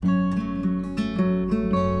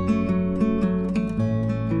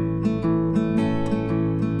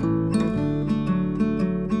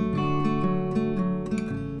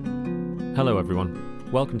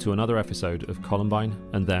Welcome to another episode of Columbine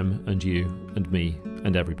and Them and You and Me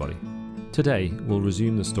and Everybody. Today, we'll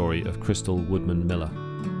resume the story of Crystal Woodman Miller.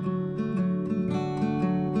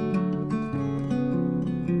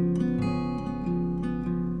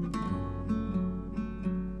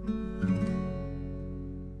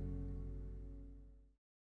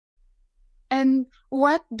 And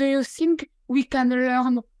what do you think we can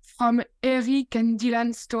learn from Eric and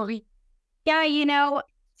Dylan's story? Yeah,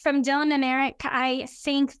 from Dylan and Eric, I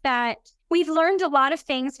think that we've learned a lot of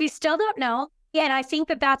things we still don't know. And I think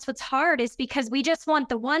that that's what's hard, is because we just want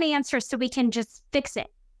the one answer so we can just fix it,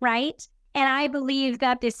 right? And I believe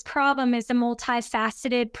that this problem is a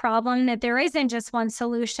multifaceted problem, that there isn't just one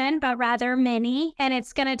solution, but rather many. And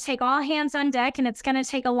it's going to take all hands on deck, and it's going to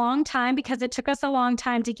take a long time because it took us a long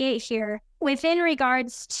time to get here. Within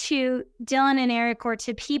regards to Dylan and Eric, or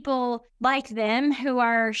to people like them who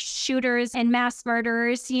are shooters and mass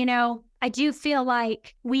murderers, I do feel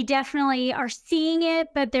like we definitely are seeing it,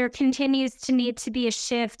 but there continues to need to be a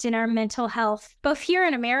shift in our mental health, both here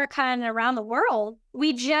in America and around the world.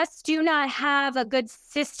 We just do not have a good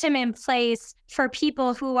system in place for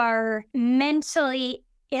people who are mentally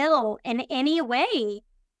ill in any way.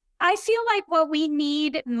 I feel like what we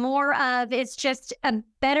need more of is just a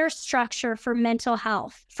better structure for mental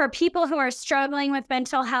health. For people who are struggling with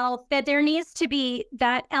mental health, that there needs to be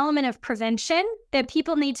that element of prevention, that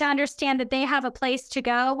people need to understand that they have a place to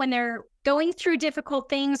go when they're going through difficult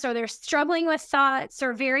things, or they're struggling with thoughts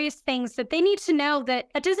or various things, that they need to know that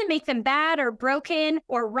that doesn't make them bad or broken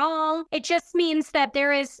or wrong. It just means that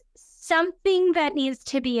there is something that needs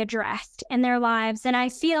to be addressed in their lives. And I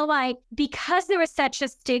feel like because there was such a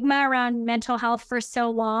stigma around mental health for so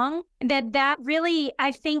long, that really,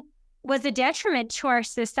 I think, was a detriment to our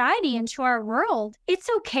society and to our world. It's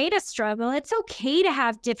okay to struggle. It's okay to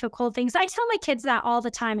have difficult things. I tell my kids that all the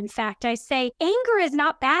time. In fact, I say, anger is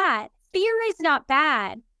not bad. Fear is not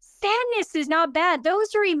bad. Sadness is not bad.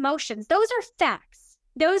 Those are emotions. Those are facts.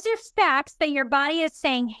 Those are facts that your body is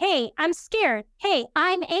saying, hey, I'm scared. Hey,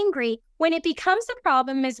 I'm angry. When it becomes a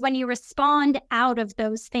problem is when you respond out of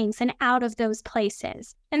those things and out of those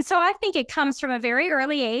places. And so I think it comes from a very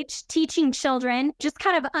early age, teaching children, just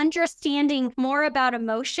kind of understanding more about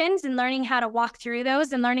emotions and learning how to walk through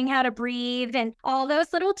those and learning how to breathe and all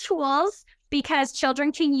those little tools, because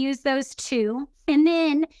children can use those too. And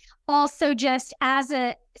then also just as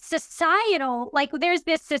a societal, like there's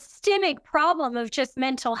this systemic problem of just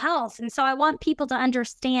mental health. And so I want people to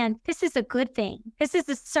understand this is a good thing. This is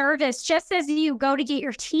a service, just as you go to get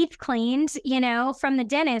your teeth cleaned, from the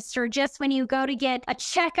dentist, or just when you go to get a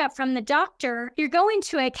checkup from the doctor, you're going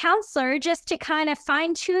to a counselor just to kind of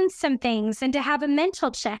fine tune some things and to have a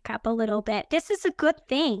mental checkup a little bit. This is a good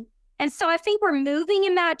thing. And so I think we're moving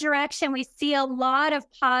in that direction. We see a lot of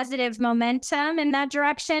positive momentum in that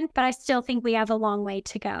direction, but I still think we have a long way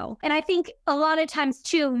to go. And I think a lot of times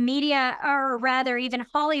too, media, or rather even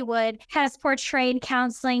Hollywood, has portrayed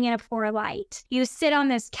counseling in a poor light. You sit on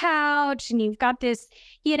this couch and you've got this,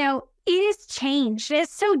 it is changed.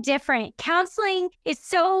 It's so different. Counseling is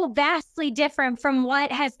so vastly different from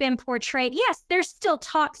what has been portrayed. Yes, there's still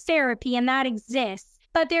talk therapy, and that exists.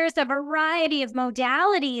 But there's a variety of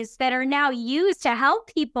modalities that are now used to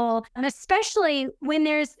help people, and especially when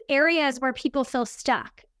there's areas where people feel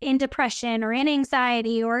stuck in depression or in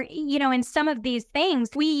anxiety, or, in some of these things.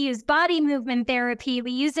 We use body movement therapy.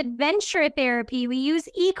 We use adventure therapy. We use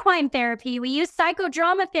equine therapy. We use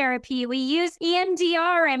psychodrama therapy. We use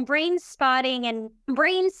EMDR and brain spotting and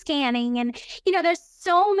brain scanning. And, there's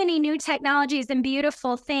so many new technologies and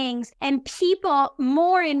beautiful things. And people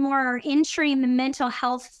more and more are entering the mental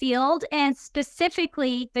health field, and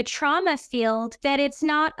specifically the trauma field, that it's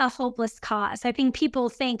not a hopeless cause. I think people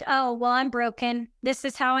think, oh, well, I'm broken. This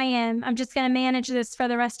is how I am. I'm just going to manage this for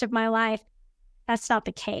the rest of my life. That's not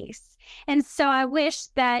the case. And so I wish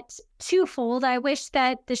that twofold. I wish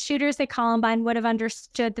that the shooters at Columbine would have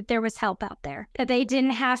understood that there was help out there, that they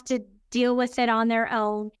didn't have to deal with it on their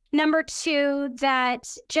own. Number two, that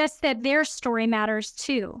their story matters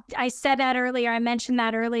too. I said that earlier. I mentioned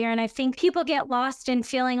that earlier. And I think people get lost in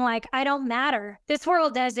feeling like, I don't matter. This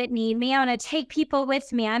world doesn't need me. I'm going to take people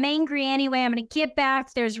with me. I'm angry anyway. I'm going to get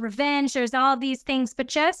back. There's revenge. There's all these things. But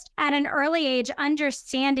just at an early age,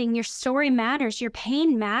 understanding your story matters. Your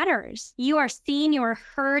pain matters. You are seen. You are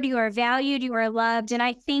heard. You are valued. You are loved. And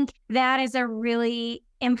I think that is a really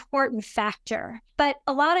important factor. But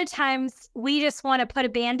a lot of times we just want to put a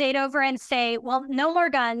Band-Aid over and say, well, no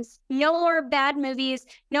more guns, no more bad movies,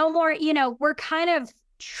 no more, we're kind of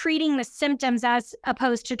treating the symptoms as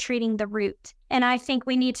opposed to treating the root. And I think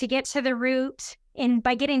we need to get to the root And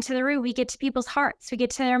by getting to the root, we get to people's hearts, we get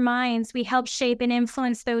to their minds, we help shape and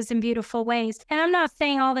influence those in beautiful ways. And I'm not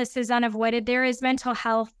saying all this is unavoided. There is mental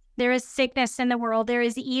health, there is sickness in the world, there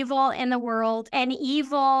is evil in the world, and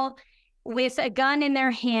evil with a gun in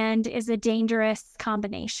their hand is a dangerous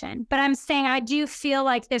combination. But I'm saying I do feel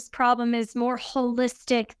like this problem is more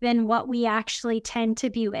holistic than what we actually tend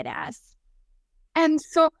to view it as. And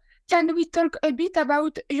so, can we talk a bit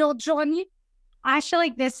about your journey?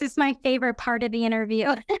 Actually, this is my favorite part of the interview.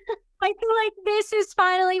 I feel like this is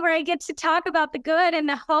finally where I get to talk about the good and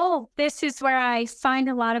the hope. This is where I find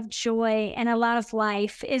a lot of joy and a lot of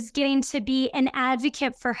life, is getting to be an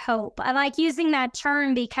advocate for hope. I like using that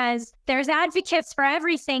term because there's advocates for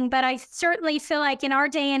everything, but I certainly feel like in our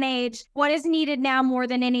day and age, what is needed now more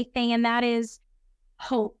than anything, and that is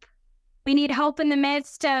hope. We need hope in the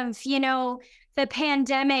midst of, the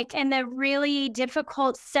pandemic and the really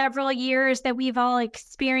difficult several years that we've all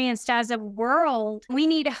experienced as a world. We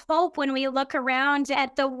need hope when we look around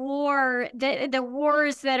at the wars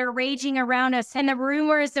that are raging around us and the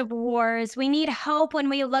rumors of wars. We need hope when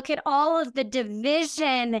we look at all of the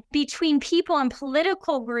division between people and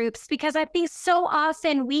political groups, because I think so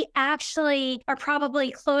often we actually are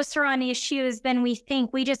probably closer on issues than we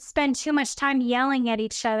think. We just spend too much time yelling at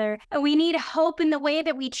each other. And we need hope in the way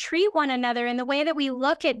that we treat one another, in the way that we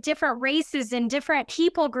look at different races and different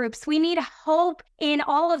people groups. We need hope in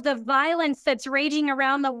all of the violence that's raging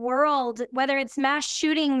around the world, whether it's mass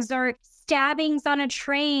shootings or stabbings on a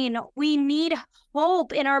train. We need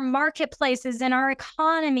hope in our marketplaces, in our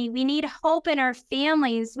economy. We need hope in our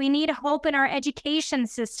families. We need hope in our education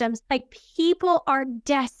systems. Like, people are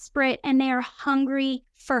desperate and they are hungry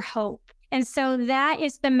for hope. And so that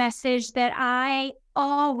is the message that I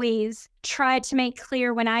always try to make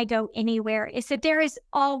clear when I go anywhere, is that there is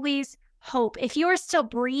always hope. If you are still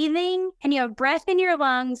breathing and you have breath in your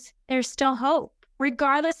lungs, there's still hope.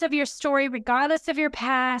 Regardless of your story, regardless of your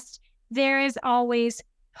past, there is always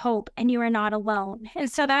hope, and you are not alone. And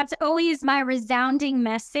so that's always my resounding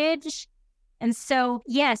message. And so,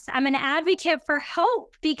 yes, I'm an advocate for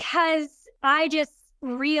hope, because I just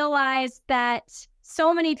realized that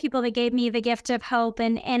so many people that gave me the gift of hope,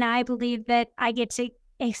 and I believe that I get to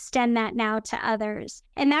extend that now to others.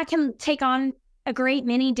 And that can take on a great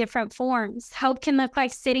many different forms. Hope can look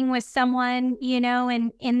like sitting with someone,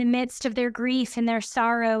 and in the midst of their grief and their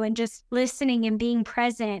sorrow, and just listening and being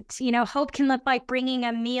present. Hope can look like bringing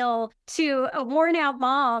a meal to a worn out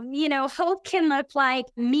mom. Hope can look like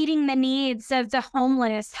meeting the needs of the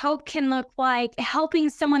homeless. Hope can look like helping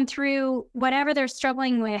someone through whatever they're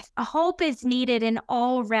struggling with. Hope is needed in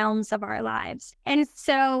all realms of our lives. And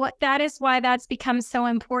so that is why that's become so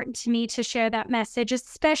important to me to share that message,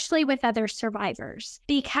 especially with other survivors,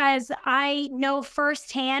 because I know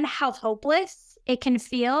firsthand how hopeless it can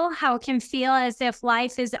feel, how it can feel as if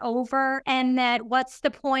life is over, and that what's the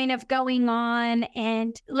point of going on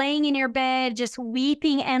and laying in your bed, just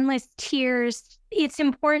weeping endless tears. It's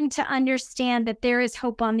important to understand that there is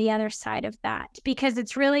hope on the other side of that, because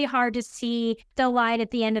it's really hard to see the light at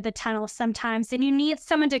the end of the tunnel sometimes. And you need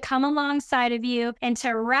someone to come alongside of you and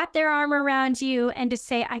to wrap their arm around you and to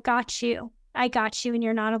say, I got you, and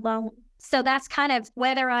you're not alone. So that's kind of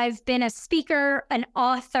whether I've been a speaker, an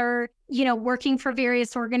author, working for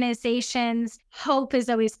various organizations, hope has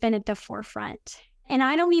always been at the forefront. And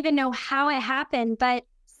I don't even know how it happened, but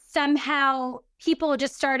somehow people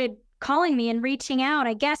just started calling me and reaching out,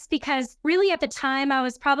 I guess, because really at the time I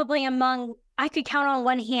was probably among, I could count on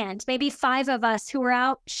one hand, maybe 5 of us who were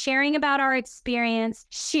out sharing about our experience,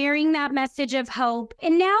 sharing that message of hope.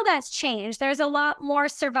 And now that's changed. There's a lot more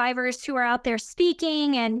survivors who are out there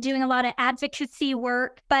speaking and doing a lot of advocacy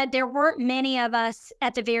work, but there weren't many of us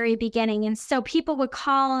at the very beginning. And so people would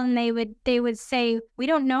call and they would say, we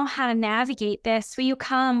don't know how to navigate this. Will you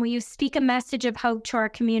come? Will you speak a message of hope to our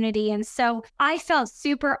community? And so I felt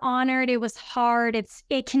super honored. It was hard.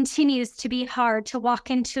 It continues to be hard to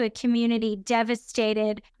walk into a community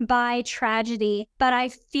devastated by tragedy. But I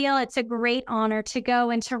feel it's a great honor to go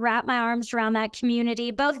and to wrap my arms around that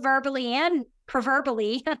community, both verbally and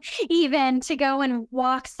proverbially, even to go and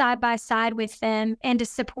walk side by side with them and to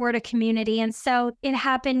support a community. And so it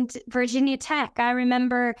happened, Virginia Tech. I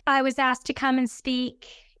remember I was asked to come and speak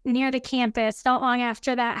near the campus not long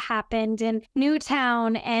after that happened, and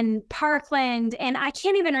Newtown and Parkland. And I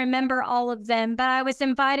can't even remember all of them, but I was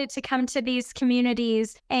invited to come to these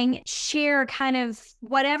communities and share kind of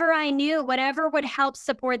whatever I knew, whatever would help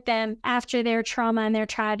support them after their trauma and their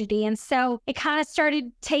tragedy. And so it kind of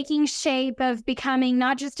started taking shape of becoming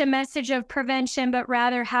not just a message of prevention, but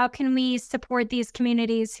rather how can we support these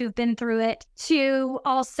communities who've been through it, to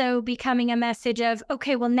also becoming a message of,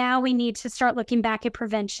 okay, well, now we need to start looking back at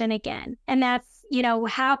prevention again. And that's,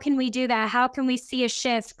 how can we do that? How can we see a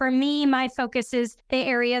shift? For me, my focus is the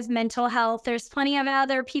area of mental health. There's plenty of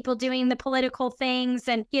other people doing the political things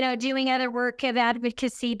and, doing other work of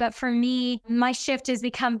advocacy. But for me, my shift has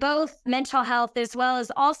become both mental health as well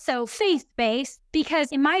as also faith-based,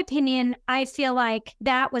 because in my opinion, I feel like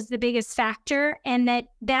that was the biggest factor. And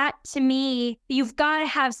that to me, you've got to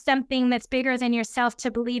have something that's bigger than yourself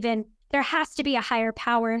to believe in. There has to be a higher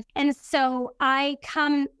power. And so I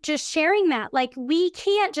come just sharing that. Like, we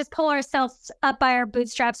can't just pull ourselves up by our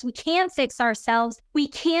bootstraps. We can't fix ourselves.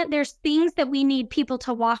 There's things that we need people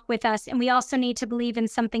to walk with us. And we also need to believe in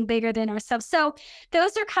something bigger than ourselves. So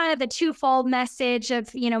those are kind of the twofold message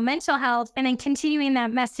of, mental health, and then continuing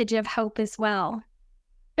that message of hope as well.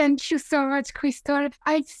 Thank you so much, Crystal.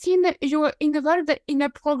 I've seen you were involved in a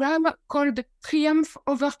program called Triumph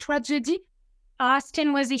Over Tragedy.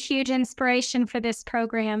 Austin was a huge inspiration for this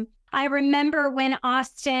program. I remember when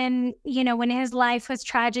Austin, when his life was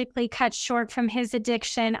tragically cut short from his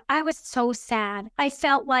addiction, I was so sad. I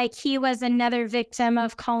felt like he was another victim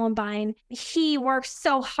of Columbine. He worked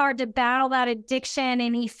so hard to battle that addiction,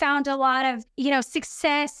 and he found a lot of,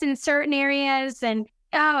 success in certain areas, and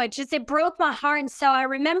it broke my heart. And so I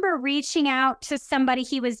remember reaching out to somebody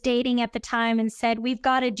he was dating at the time and said, we've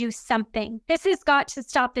got to do something. This has got to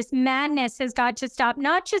stop. This madness has got to stop.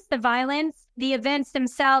 Not just the violence, the events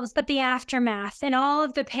themselves, but the aftermath and all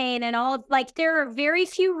of the pain and there are very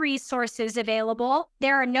few resources available.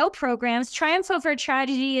 There are no programs. Triumph Over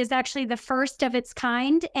Tragedy is actually the first of its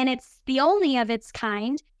kind, and it's the only of its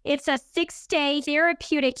kind. It's a 6-day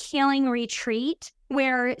therapeutic healing retreat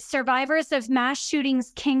where survivors of mass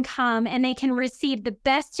shootings can come and they can receive the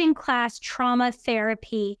best-in-class trauma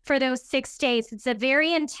therapy for those 6 days. It's a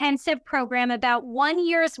very intensive program, about 1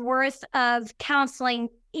 year's worth of counseling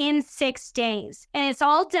in 6 days. And it's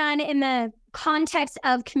all done in the context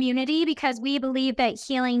of community, because we believe that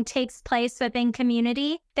healing takes place within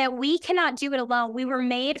community, that we cannot do it alone. We were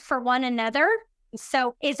made for one another.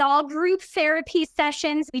 So it's all group therapy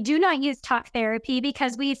sessions. We do not use talk therapy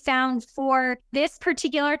because we found for this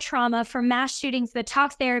particular trauma, for mass shootings, the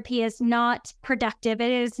talk therapy is not productive.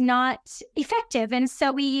 It is not effective. And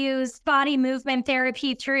so we use body movement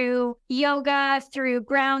therapy through yoga, through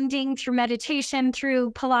grounding, through meditation,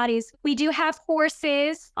 through Pilates. We do have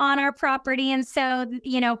horses on our property. And so,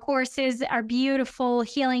 horses are beautiful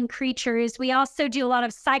healing creatures. We also do a lot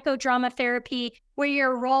of psychodrama therapy, where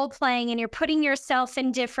you're role playing and you're putting yourself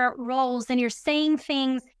in different roles and you're saying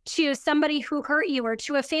things to somebody who hurt you or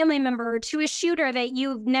to a family member or to a shooter that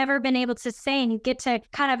you've never been able to say, and you get to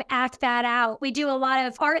kind of act that out. We do a lot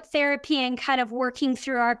of art therapy and kind of working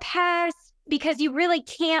through our past, because you really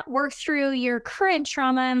can't work through your current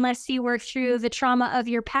trauma unless you work through the trauma of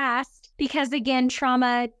your past, because again,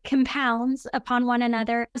 trauma compounds upon one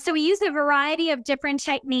another. So we use a variety of different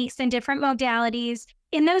techniques and different modalities.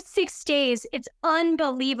 In those 6 days, it's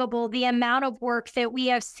unbelievable the amount of work that we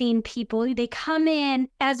have seen people. They come in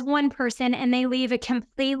as one person and they leave a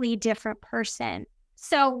completely different person.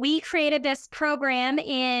 So we created this program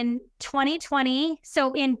in 2020.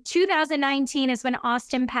 So in 2019 is when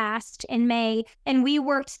Austin passed in May, and we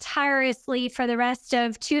worked tirelessly for the rest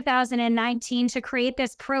of 2019 to create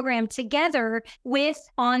this program together with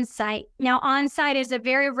Onsite. Now, Onsite is a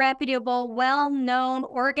very reputable, well-known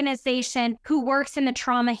organization who works in the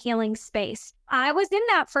trauma healing space. I was in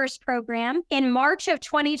that first program in March of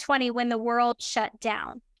 2020 when the world shut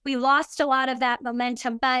down. We lost a lot of that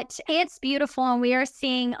momentum, but it's beautiful, and we are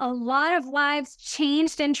seeing a lot of lives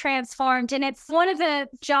changed and transformed. And it's one of the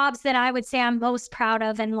jobs that I would say I'm most proud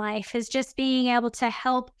of in life, is just being able to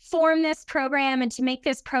help form this program and to make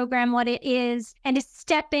this program what it is, and to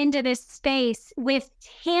step into this space with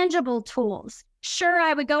tangible tools. Sure,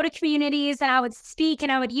 I would go to communities and I would speak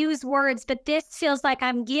and I would use words, but this feels like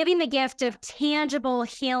I'm giving the gift of tangible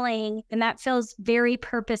healing, and that feels very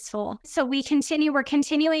purposeful. So we're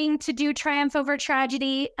continuing to do Triumph Over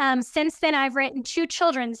Tragedy. Since then, I've written 2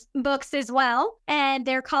 children's books as well, and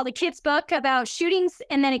they're called a kid's book about shootings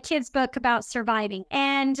and then a kid's book about surviving.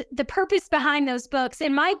 And the purpose behind those books,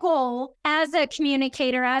 and my goal as a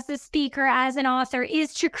communicator, as a speaker, as an author,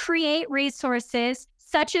 is to create resources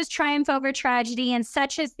such as Triumph Over Tragedy and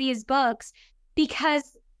such as these books,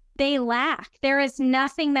 because they lack. There is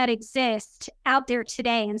nothing that exists out there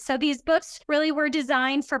today. And so these books really were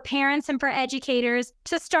designed for parents and for educators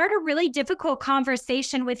to start a really difficult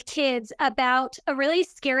conversation with kids about a really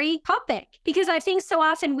scary topic. Because I think so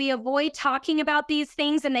often we avoid talking about these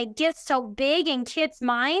things and they get so big in kids'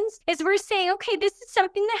 minds, is we're saying, okay, this is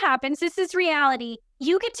something that happens. This is reality.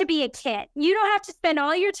 You get to be a kid. You don't have to spend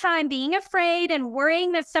all your time being afraid and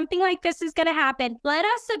worrying that something like this is going to happen. Let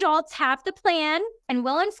us adults have the plan and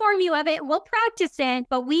we'll inform you of it. We'll practice it,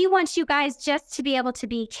 but we want you guys just to be able to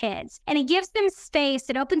be kids. And it gives them space.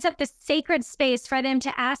 It opens up this sacred space for them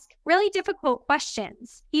to ask really difficult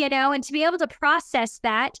questions, and to be able to process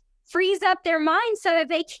that frees up their minds so that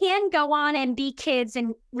they can go on and be kids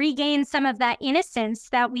and regain some of that innocence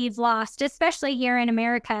that we've lost, especially here in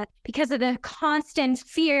America, because of the constant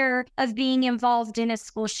fear of being involved in a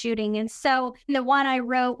school shooting. And so the one I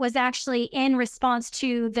wrote was actually in response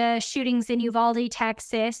to the shootings in Uvalde,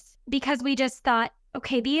 Texas, because we just thought,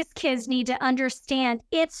 okay, these kids need to understand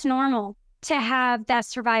it's normal to have that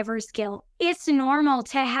survivor's guilt. It's normal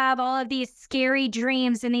to have all of these scary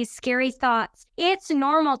dreams and these scary thoughts. It's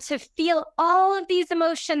normal to feel all of these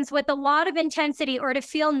emotions with a lot of intensity or to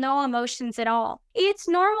feel no emotions at all. It's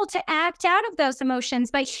normal to act out of those emotions,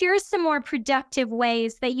 but here's some more productive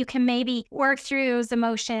ways that you can maybe work through those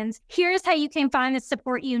emotions. Here's how you can find the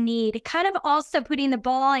support you need. Kind of also putting the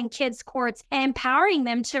ball in kids' courts and empowering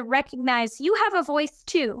them to recognize you have a voice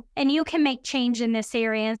too, and you can make change in this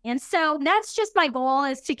area. And so that's just my goal,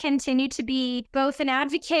 is to continue to be both an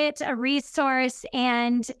advocate, a resource,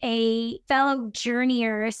 and a fellow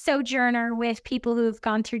journeyer, a sojourner with people who've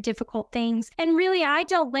gone through difficult things. And really, I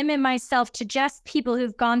don't limit myself to just people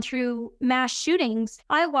who've gone through mass shootings.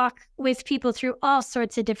 I walk with people through all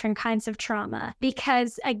sorts of different kinds of trauma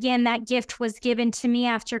because, again, that gift was given to me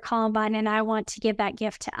after Columbine, and I want to give that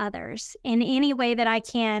gift to others in any way that I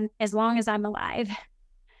can, as long as I'm alive.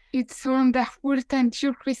 It's wonderful. Thank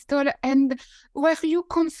you, Crystal. And were you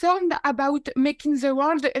concerned about making the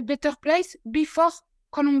world a better place before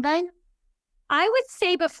Columbine? I would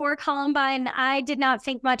say before Columbine, I did not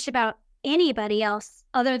think much about anybody else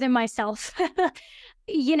other than myself.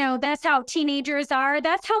 That's how teenagers are.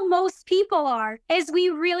 That's how most people are, is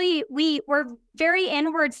we're very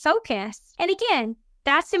inward focused. And again,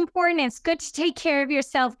 that's important. It's good to take care of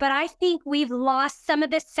yourself. But I think we've lost some of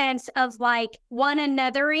the sense of one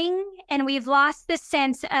anothering, and we've lost the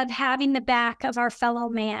sense of having the back of our fellow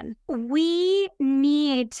man. We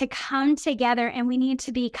need to come together and we need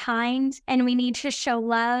to be kind and we need to show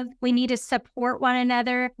love. We need to support one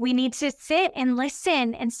another. We need to sit and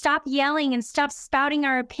listen and stop yelling and stop spouting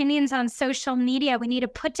our opinions on social media. We need to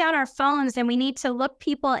put down our phones and we need to look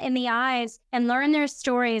people in the eyes and learn their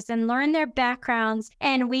stories and learn their backgrounds.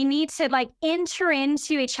 And we need to enter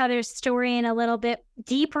into each other's story in a little bit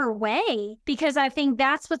deeper way, because I think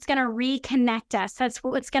that's what's going to reconnect us. That's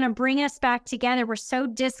what's going to bring us back together. We're so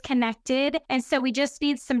disconnected. And so we just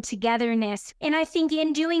need some togetherness. And I think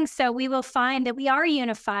in doing so, we will find that we are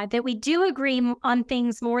unified, that we do agree on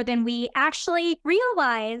things more than we actually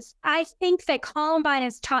realize. I think that Columbine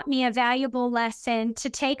has taught me a valuable lesson to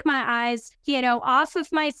take my eyes, off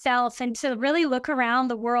of myself and to really look around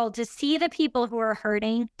the world, to see the people who are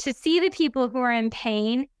hurting, to see the people who are in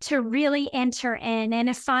pain, to really enter in and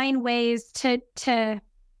to find ways to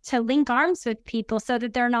link arms with people so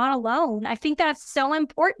that they're not alone. I think that's so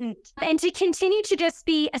important. And to continue to just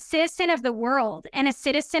be a citizen of the world and a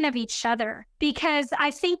citizen of each other. Because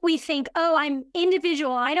I think we think, oh, I'm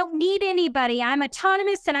individual. I don't need anybody. I'm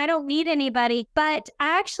autonomous and I don't need anybody. But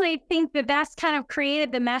I actually think that that's kind of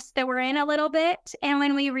created the mess that we're in a little bit. And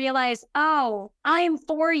when we realize, oh, I am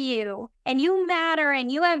for you and you matter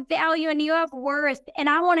and you have value and you have worth and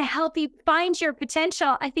I want to help you find your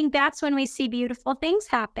potential, I think that's when we see beautiful things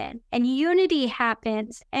happen and unity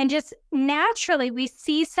happens. And just naturally, we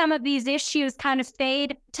see some of these issues kind of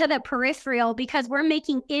fade to the peripheral because we're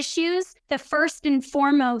making issues the first and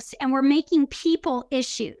foremost, and we're making people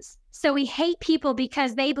issues. So we hate people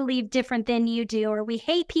because they believe different than you do, or we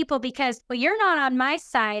hate people because, well, you're not on my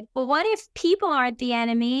side. Well, what if people aren't the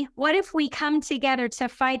enemy? What if we come together to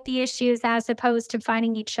fight the issues as opposed to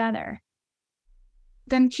fighting each other?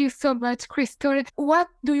 Thank you so much, Crystal. What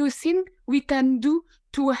do you think we can do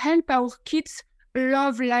to help our kids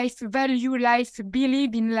love life, value life,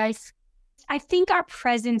 believe in life? I think our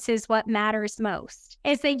presence is what matters most.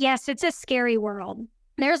 Is that, yes, it's a scary world.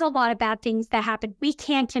 There's a lot of bad things that happen. We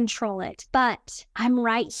can't control it, but I'm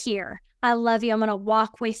right here. I love you. I'm going to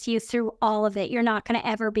walk with you through all of it. You're not going to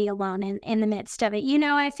ever be alone in the midst of it.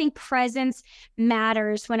 I think presence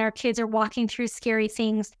matters when our kids are walking through scary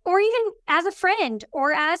things, or even as a friend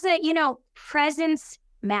or as presence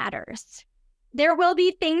matters. There will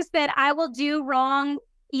be things that I will do wrong,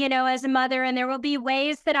 as a mother, and there will be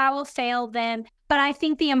ways that I will fail them. But I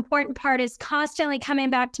think the important part is constantly coming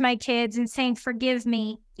back to my kids and saying, forgive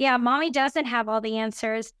me. Yeah, mommy doesn't have all the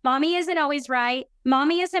answers. Mommy isn't always right.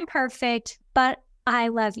 Mommy isn't perfect, but I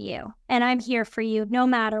love you and I'm here for you no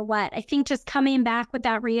matter what. I think just coming back with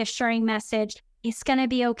that reassuring message, it's going to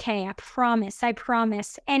be okay. I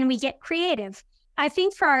promise. And we get creative. I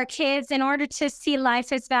think for our kids, in order to see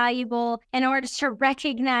life as valuable, in order to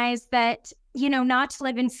recognize that, not to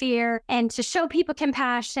live in fear and to show people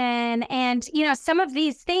compassion. And, some of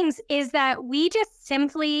these things is that we just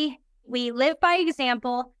simply, we live by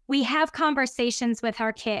example. We have conversations with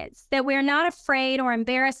our kids, that we're not afraid or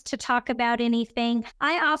embarrassed to talk about anything.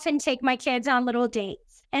 I often take my kids on little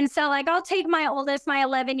dates. And so I'll take my oldest, my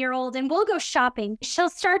 11-year-old, and we'll go shopping. She'll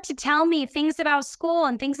start to tell me things about school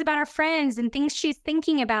and things about her friends and things she's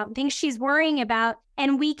thinking about, things she's worrying about.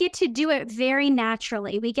 And we get to do it very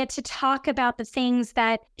naturally. We get to talk about the things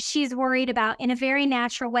that she's worried about in a very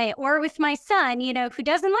natural way. Or with my son, who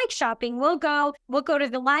doesn't like shopping, we'll go to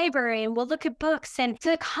the library and we'll look at books, and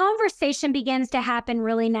the conversation begins to happen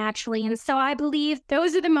really naturally. And so I believe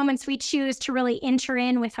those are the moments we choose to really enter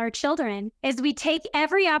in with our children, is we take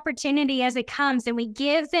every opportunity as it comes and we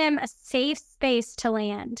give them a safe space to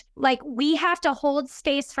land. We have to hold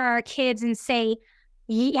space for our kids and say,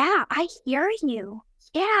 yeah, I hear you.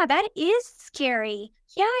 Yeah, that is scary.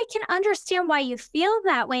 Yeah, I can understand why you feel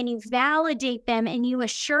that way. And you validate them and you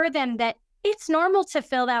assure them that it's normal to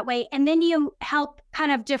feel that way. And then you help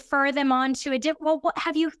kind of defer them onto what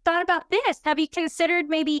have you thought about this? Have you considered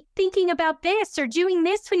maybe thinking about this or doing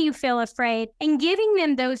this when you feel afraid? And giving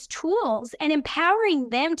them those tools and empowering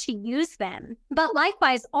them to use them. But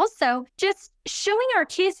likewise, also just showing our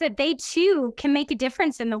kids that they too can make a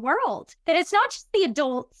difference in the world. That it's not just the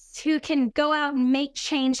adults who can go out and make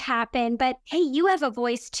change happen, but hey, you have a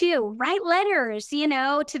voice too. Write letters,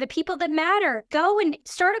 to the people that matter. Go and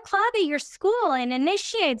start a club at your school and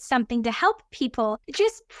initiate something to help people.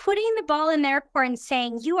 Just putting the ball in their court and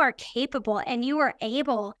saying, you are capable and you are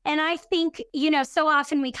able. And I think, so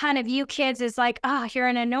often we kind of view kids as like, oh, you're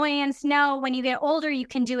an annoyance. No, when you get older, you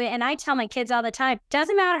can do it. And I tell my kids all the time,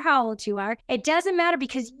 doesn't matter how old you are. It doesn't matter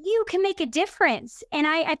because you can make a difference. And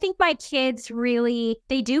I think my kids really,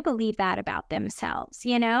 they do believe that about themselves,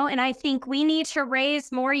 and I think we need to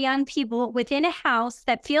raise more young people within a house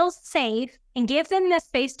that feels safe and give them the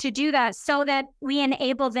space to do that so that we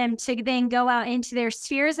enable them to then go out into their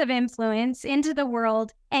spheres of influence, into the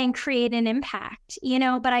world, and create an impact,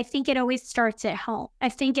 but I think it always starts at home.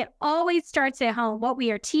 What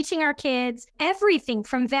we are teaching our kids, everything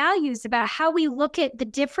from values about how we look at the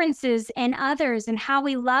differences in others and how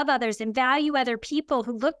we love others and value other people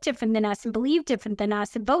who look different than us and believe different than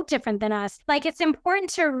us and vote different than us. It's important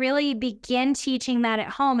to really begin teaching that at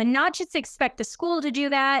home and not just expect the school to do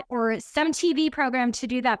that or some TV program to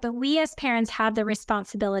do that, but we as parents have the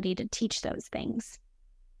responsibility to teach those things.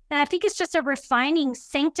 And I think it's just a refining,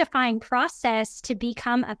 sanctifying process to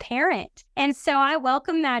become a parent. And so I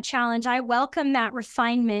welcome that challenge. I welcome that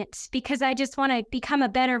refinement because I just want to become a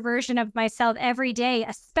better version of myself every day,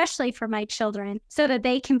 especially for my children, so that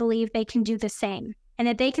they can believe they can do the same and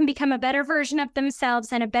that they can become a better version of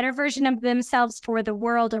themselves and a better version of themselves for the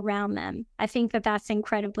world around them. I think that that's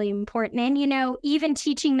incredibly important. And, even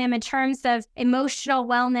teaching them in terms of emotional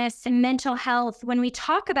wellness and mental health, when we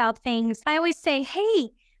talk about things, I always say, hey,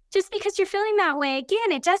 just because you're feeling that way,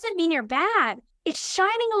 again, it doesn't mean you're bad. It's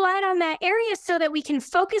shining a light on that area so that we can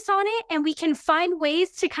focus on it and we can find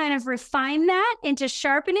ways to kind of refine that and to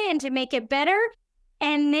sharpen it and to make it better.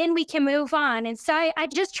 And then we can move on. And so I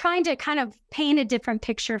just trying to kind of paint a different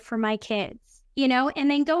picture for my kids,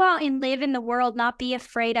 and then go out and live in the world, not be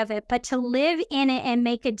afraid of it, but to live in it and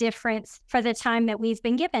make a difference for the time that we've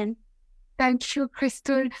been given. Thank you,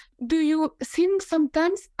 Crystal. Do you think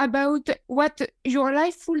sometimes about what your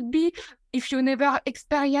life would be if you never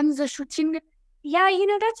experienced the shooting? Yeah,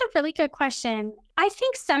 that's a really good question. I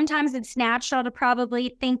think sometimes it's natural to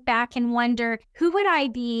probably think back and wonder, who would I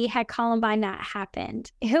be had Columbine not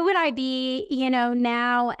happened? Who would I be,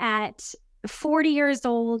 now at 40 years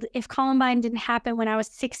old if Columbine didn't happen when I was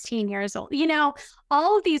 16 years old?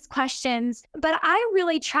 All of these questions. But I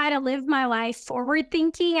really try to live my life forward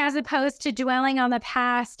thinking as opposed to dwelling on the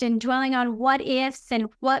past and dwelling on what ifs and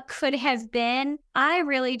what could have been. I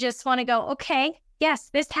really just want to go, okay, yes,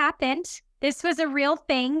 this happened. This was a real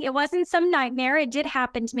thing. It wasn't some nightmare. It did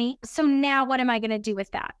happen to me. So now what am I going to do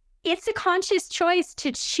with that? It's a conscious choice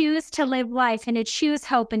to choose to live life and to choose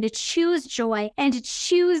hope and to choose joy and to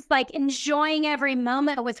choose like enjoying every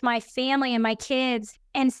moment with my family and my kids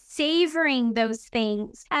and savoring those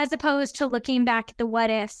things as opposed to looking back at the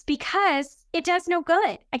what ifs, because it does no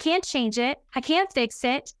good. I can't change it. I can't fix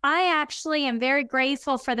it. I actually am very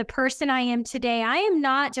grateful for the person I am today. I am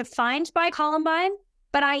not defined by Columbine,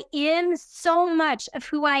 but I am so much of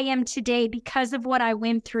who I am today because of what I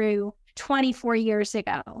went through 24 years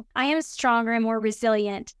ago. I am stronger and more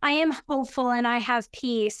resilient. I am hopeful and I have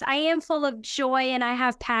peace. I am full of joy and I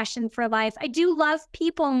have passion for life. I do love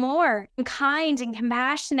people more. I'm kind and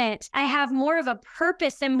compassionate. I have more of a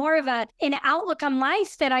purpose and more of an outlook on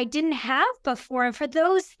life that I didn't have before. And for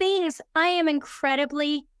those things, I am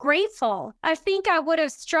incredibly grateful. I think I would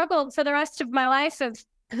have struggled for the rest of my life of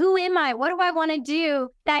who am I? What do I want to do?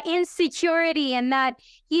 That insecurity and that,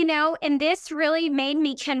 and this really made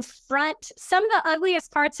me confront some of the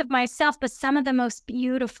ugliest parts of myself, but some of the most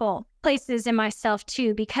beautiful places in myself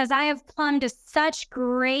too, because I have plumbed to such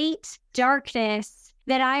great darkness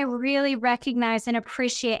that I really recognize and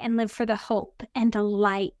appreciate and live for the hope and the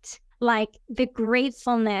light, like the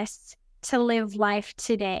gratefulness to live life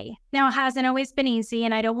today. Now, it hasn't always been easy,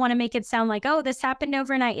 and I don't want to make it sound like, oh, this happened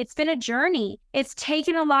overnight. It's been a journey. It's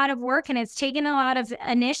taken a lot of work and it's taken a lot of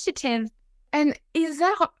initiative. And is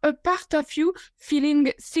there a part of you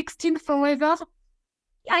feeling 16 forever?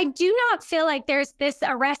 I do not feel like there's this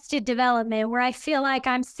arrested development where I feel like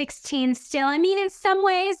I'm 16 still. I mean, in some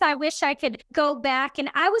ways, I wish I could go back, and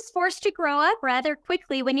I was forced to grow up rather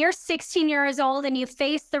quickly. When you're 16 years old and you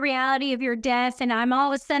face the reality of your death, and I'm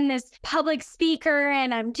all of a sudden this public speaker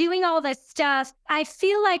and I'm doing all this stuff, I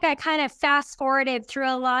feel like I kind of fast forwarded through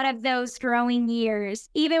a lot of those growing years.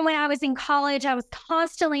 Even when I was in college, I was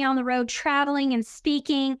constantly on the road traveling and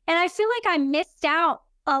speaking, and I feel like I missed out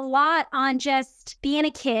a lot on just being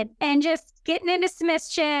a kid and just getting into some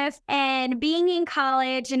mischief and being in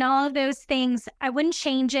college and all of those things. I wouldn't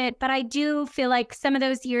change it, but I do feel like some of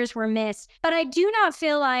those years were missed. But I do not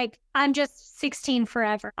feel like I'm just 16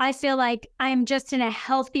 forever. I feel like I'm just in a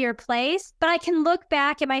healthier place, but I can look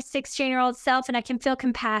back at my 16-year-old self and I can feel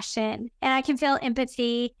compassion and I can feel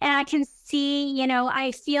empathy and I can see,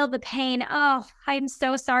 I feel the pain. Oh, I'm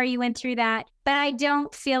so sorry you went through that. But I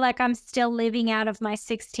don't feel like I'm still living out of my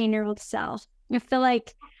 16-year-old self. I feel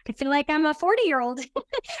like I'm a 40-year-old,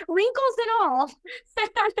 wrinkles and all.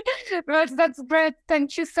 That's great.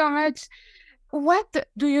 Thank you so much. What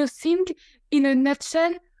do you think, in a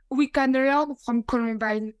nutshell, we can learn from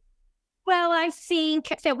Columbine? Well, I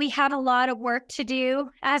think that we have a lot of work to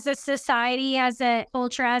do as a society, as a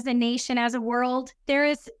culture, as a nation, as a world. There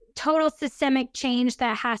is total systemic change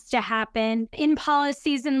that has to happen in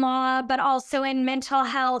policies and law, but also in mental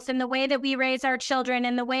health and the way that we raise our children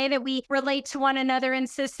and the way that we relate to one another in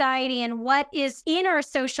society and what is in our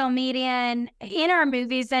social media and in our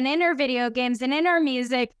movies and in our video games and in our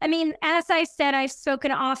music. I mean, as I said, I've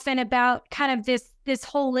spoken often about kind of this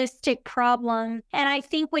holistic problem. And I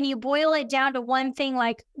think when you boil it down to one thing,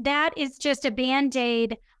 like that is just a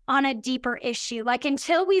Band-Aid on a deeper issue, like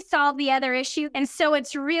until we solve the other issue. And so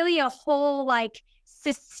it's really a whole like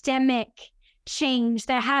systemic change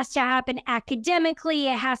that has to happen academically.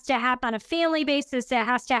 It has to happen on a family basis. It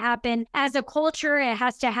has to happen as a culture. It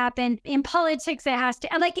has to happen in politics.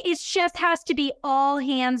 It just has to be all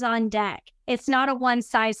hands on deck. It's not a one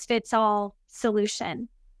size fits all solution.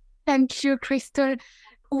 Thank you, Crystal.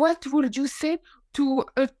 What would you say to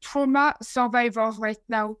a trauma survivor right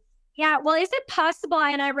now? Yeah, well, is it possible?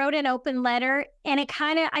 And I wrote an open letter and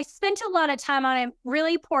I spent a lot of time on it,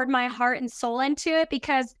 really poured my heart and soul into it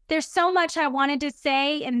because there's so much I wanted to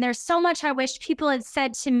say and there's so much I wish people had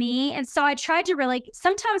said to me. And so I tried to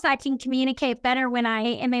sometimes I can communicate better when I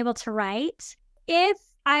am able to write. If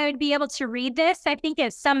I would be able to read this, I think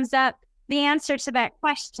it sums up the answer to that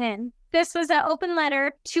question. This was an open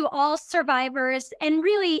letter to all survivors. And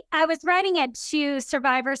really, I was writing it to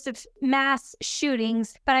survivors of mass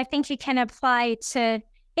shootings, but I think it can apply to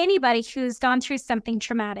anybody who's gone through something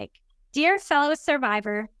traumatic. Dear fellow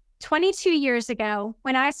survivor, 22 years ago,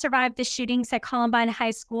 when I survived the shootings at Columbine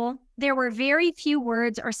High School, there were very few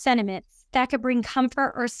words or sentiments that could bring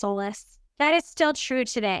comfort or solace. That is still true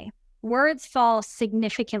today. Words fall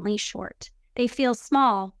significantly short. They feel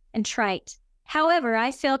small and trite. However,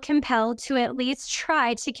 I feel compelled to at least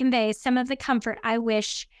try to convey some of the comfort I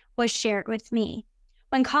wish was shared with me.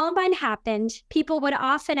 When Columbine happened, people would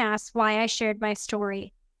often ask why I shared my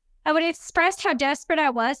story. I would express how desperate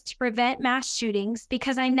I was to prevent mass shootings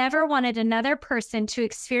because I never wanted another person to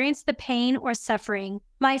experience the pain or suffering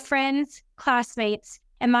my friends, classmates,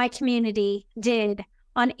 and my community did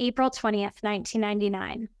on April 20th,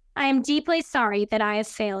 1999. I am deeply sorry that I have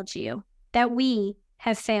failed you, that we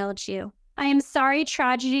have failed you. I am sorry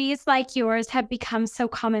tragedies like yours have become so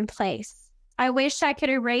commonplace. I wish I could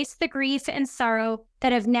erase the grief and sorrow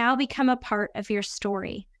that have now become a part of your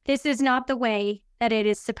story. This is not the way that it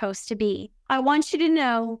is supposed to be. I want you to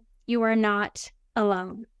know you are not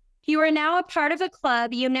alone. You are now a part of a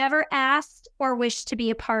club you never asked or wished to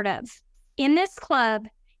be a part of. In this club,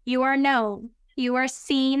 you are known, you are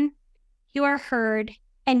seen, you are heard,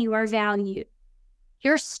 and you are valued.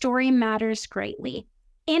 Your story matters greatly.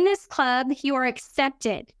 In this club, you are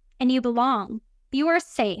accepted and you belong. You are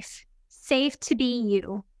safe to be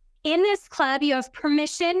you. In this club, you have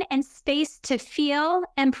permission and space to feel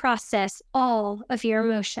and process all of your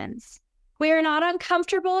emotions. We are not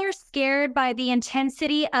uncomfortable or scared by the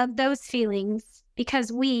intensity of those feelings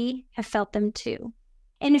because we have felt them too.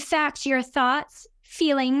 In fact, your thoughts,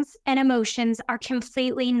 feelings, and emotions are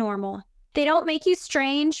completely normal. They don't make you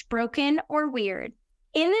strange, broken, or weird.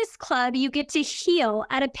 In this club, you get to heal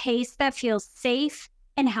at a pace that feels safe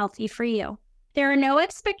and healthy for you. There are no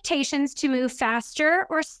expectations to move faster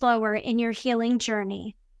or slower in your healing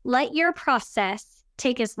journey. Let your process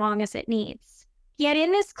take as long as it needs. Yet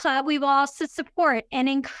in this club, we will also support and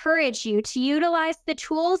encourage you to utilize the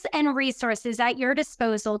tools and resources at your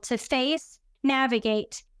disposal to face,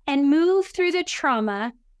 navigate, and move through the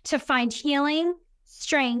trauma to find healing,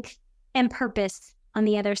 strength, and purpose on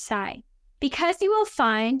the other side. Because you will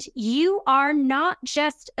find you are not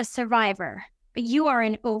just a survivor, but you are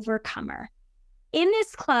an overcomer. In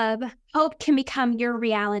this club, hope can become your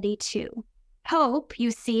reality too. Hope,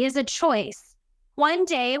 you see, is a choice. One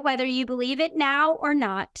day, whether you believe it now or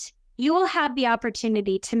not, you will have the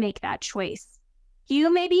opportunity to make that choice.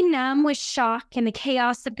 You may be numb with shock and the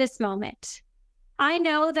chaos of this moment. I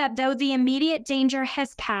know that though the immediate danger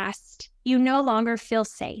has passed, you no longer feel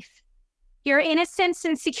safe. Your innocence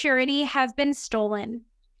and security have been stolen.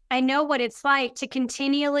 I know what it's like to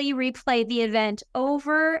continually replay the event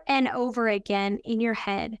over and over again in your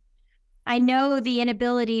head. I know the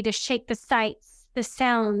inability to shake the sights, the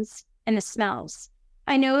sounds, and the smells.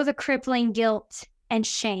 I know the crippling guilt and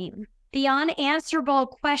shame, the unanswerable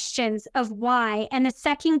questions of why and the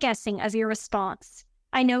second guessing of your response.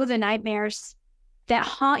 I know the nightmares that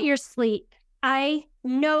haunt your sleep. I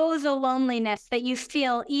know the loneliness that you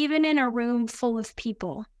feel even in a room full of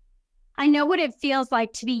people. I know what it feels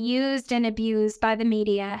like to be used and abused by the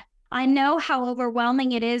media. I know how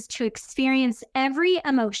overwhelming it is to experience every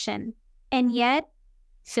emotion and yet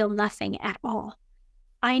feel nothing at all.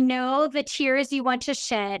 I know the tears you want to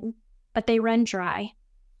shed, but they run dry.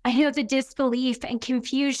 I know the disbelief and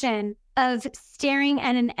confusion of staring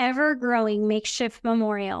at an ever-growing makeshift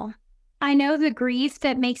memorial. I know the grief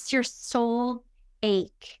that makes your soul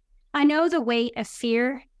ache. I know the weight of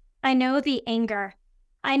fear. I know the anger.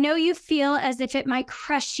 I know you feel as if it might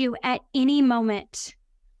crush you at any moment.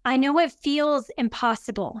 I know it feels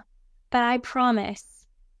impossible, but I promise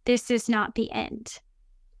this is not the end.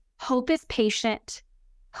 Hope is patient.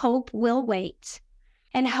 Hope will wait.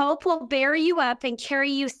 And hope will bear you up and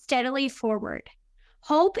carry you steadily forward.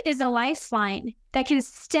 Hope is a lifeline that can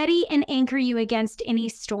steady and anchor you against any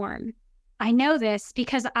storm. I know this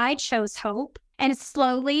because I chose hope, and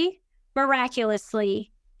slowly,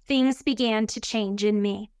 miraculously, things began to change in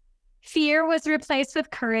me. Fear was replaced with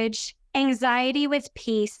courage, anxiety with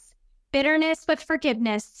peace, bitterness with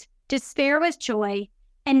forgiveness, despair with joy,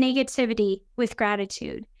 and negativity with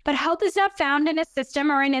gratitude. But hope is not found in a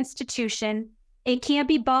system or an institution. It can't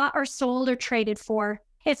be bought or sold or traded for.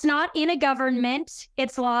 It's not in a government,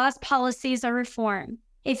 its laws, policies, or reform.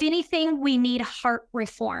 If anything, we need heart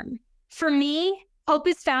reform. For me, hope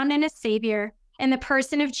is found in a Savior, in the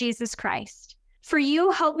person of Jesus Christ. For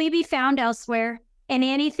you, hope may be found elsewhere, in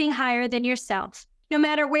anything higher than yourself. No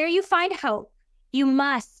matter where you find hope, you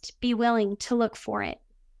must be willing to look for it.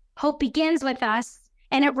 Hope begins with us,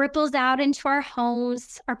 and it ripples out into our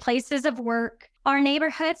homes, our places of work, our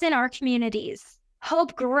neighborhoods, and our communities.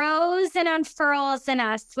 Hope grows and unfurls in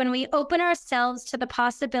us when we open ourselves to the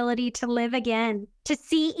possibility to live again, to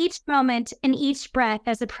see each moment and each breath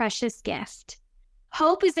as a precious gift.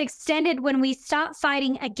 Hope is extended when we stop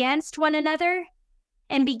fighting against one another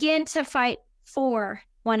and begin to fight for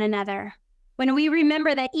one another. When we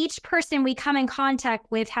remember that each person we come in contact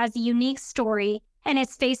with has a unique story and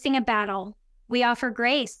is facing a battle, we offer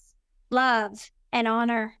grace, love, and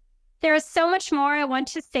honor. There is so much more I want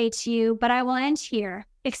to say to you, but I will end here,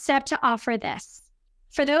 except to offer this.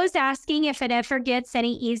 For those asking if it ever gets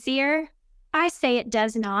any easier, I say it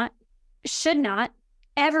does not, should not,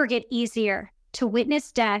 ever get easier to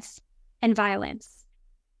witness death and violence.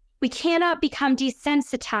 We cannot become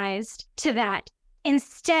desensitized to that.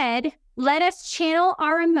 Instead, let us channel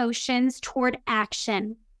our emotions toward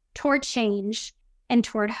action, toward change, and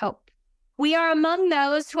toward hope. We are among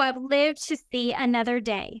those who have lived to see another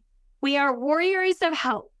day. We are warriors of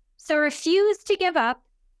hope, so refuse to give up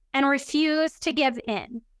and refuse to give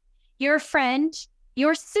in. Your friend,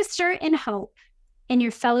 your sister in hope, and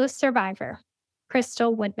your fellow survivor,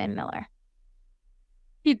 Crystal Woodman Miller.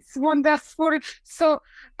 It's wonderful. So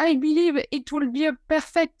I believe it will be a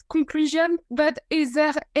perfect conclusion, but is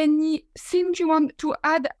there anything you want to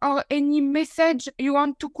add or any message you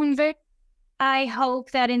want to convey? I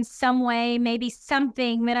hope that in some way, maybe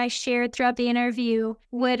something that I shared throughout the interview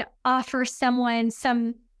would offer someone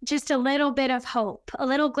just a little bit of hope, a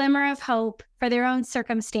little glimmer of hope for their own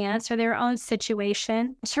circumstance or their own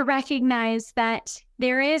situation, to recognize that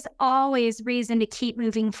there is always reason to keep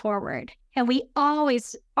moving forward. And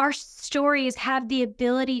our stories have the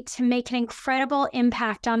ability to make an incredible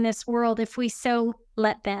impact on this world if we so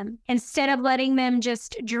let them. Instead of letting them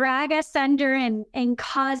just drag us under and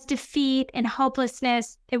cause defeat and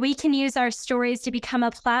hopelessness, that we can use our stories to become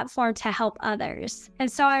a platform to help others. And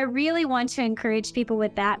so I really want to encourage people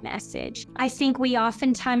with that message. I think we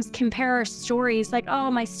oftentimes compare our stories like, oh,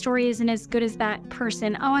 my story isn't as good as that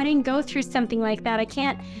person. Oh, I didn't go through something like that.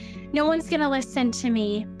 No one's going to listen to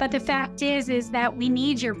me. But the fact is that we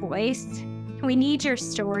need your voice. We need your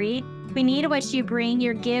story. We need what you bring,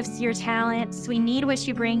 your gifts, your talents. We need what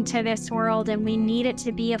you bring to this world, and we need it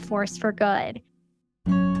to be a force for good.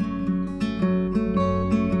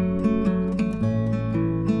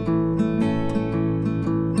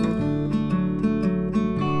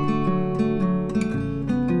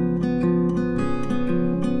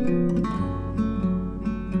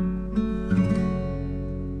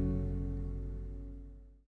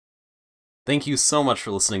 Thank you so much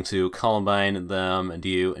for listening to Columbine, them, and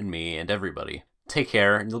you, and me, and everybody. Take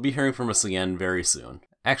care, and you'll be hearing from us again very soon.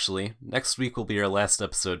 Actually, next week will be our last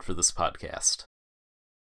episode for this podcast.